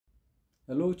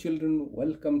Hello children,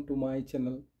 welcome to my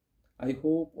channel. I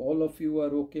hope all of you are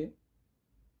okay.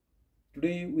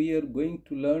 Today we are going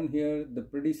to learn here the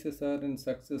predecessor and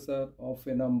successor of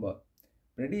a number.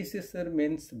 Predecessor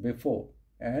means before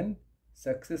and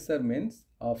successor means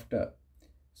after.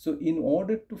 So in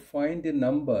order to find a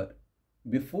number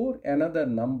before another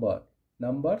number,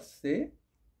 say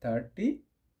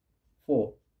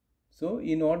 34. So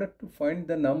in order to find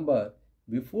the number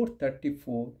before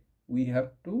 34, we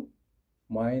have to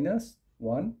minus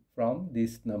 1 from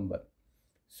this number.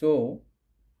 So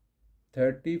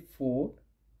 34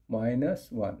 minus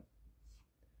 1.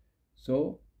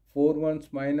 So 4 ones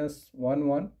minus 1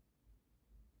 1.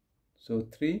 So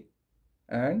 3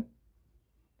 and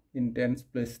in tens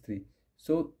place 3.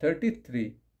 So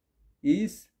 33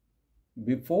 is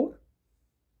before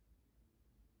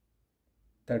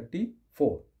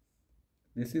 34.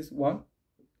 This is 1.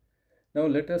 Now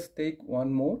let us take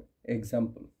one more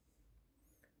example.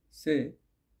 Say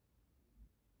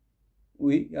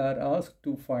we are asked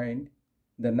to find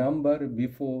the number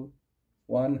before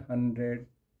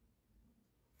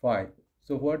 105.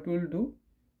 So what we'll do?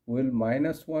 We'll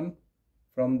minus 1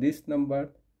 from this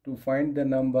number to find the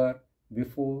number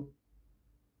before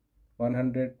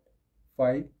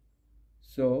 105.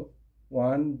 So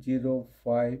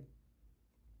 105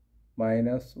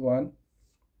 minus 1.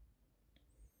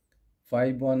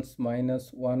 5 ones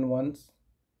minus 1 ones.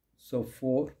 So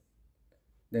 4,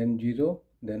 then 0,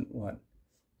 then 1.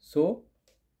 So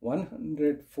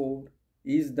 104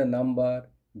 is the number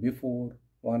before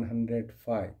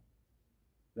 105,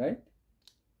 right?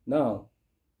 Now,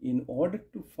 in order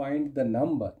to find the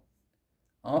number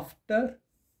after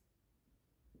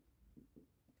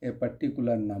a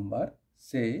particular number,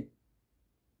 say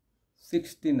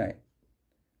 69,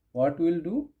 what we'll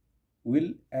do?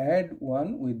 We'll add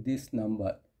 1 with this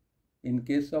number in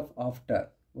case of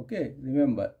after. Okay,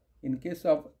 remember, in case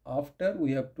of after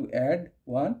we have to add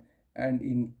 1, and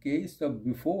in case of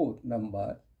before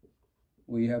number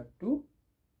we have to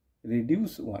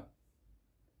reduce 1,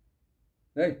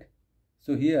 right?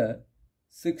 So here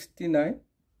 69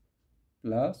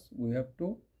 plus we have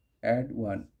to add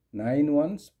 1, 9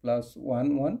 ones plus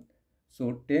 1 1,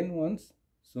 so 10 ones,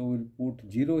 so we'll put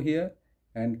 0 here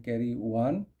and carry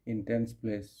 1 in tens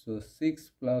place. So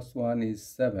 6 plus 1 is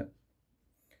 7.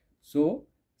 So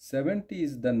 70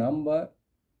 is the number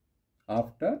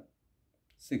after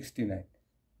 69.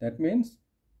 That means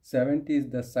 70 is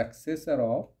the successor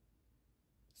of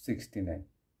 69,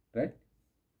 right?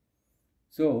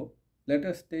 So let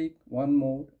us take one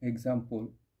more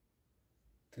example.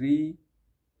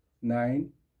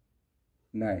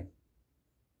 399.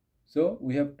 So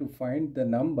we have to find the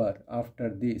number after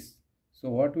this. So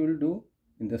what we'll do?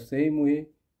 In the same way,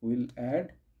 we'll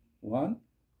add 1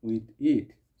 with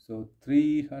it. So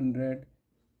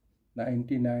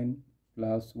 399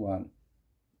 plus 1.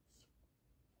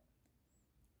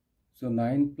 So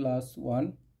 9 plus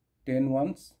 1, 10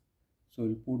 ones. So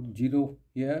we'll put 0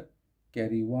 here,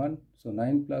 carry 1. So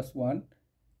 9 plus 1,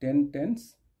 10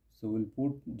 tens. So we'll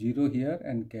put 0 here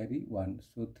and carry 1.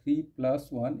 So 3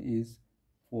 plus 1 is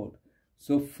 4.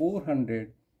 So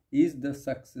 400 is the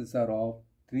successor of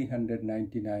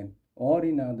 399, or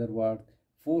in other words,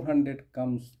 400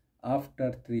 comes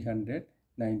after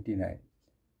 399.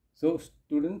 So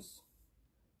students,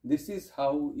 this is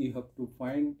how you have to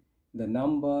find the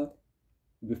number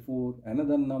before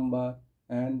another number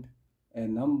and a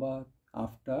number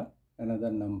after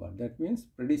another number. That means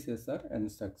predecessor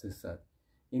and successor.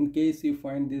 In case you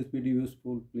find this video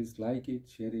useful, please like it,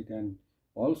 share it, and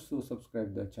also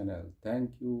subscribe the channel.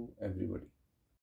 Thank you everybody.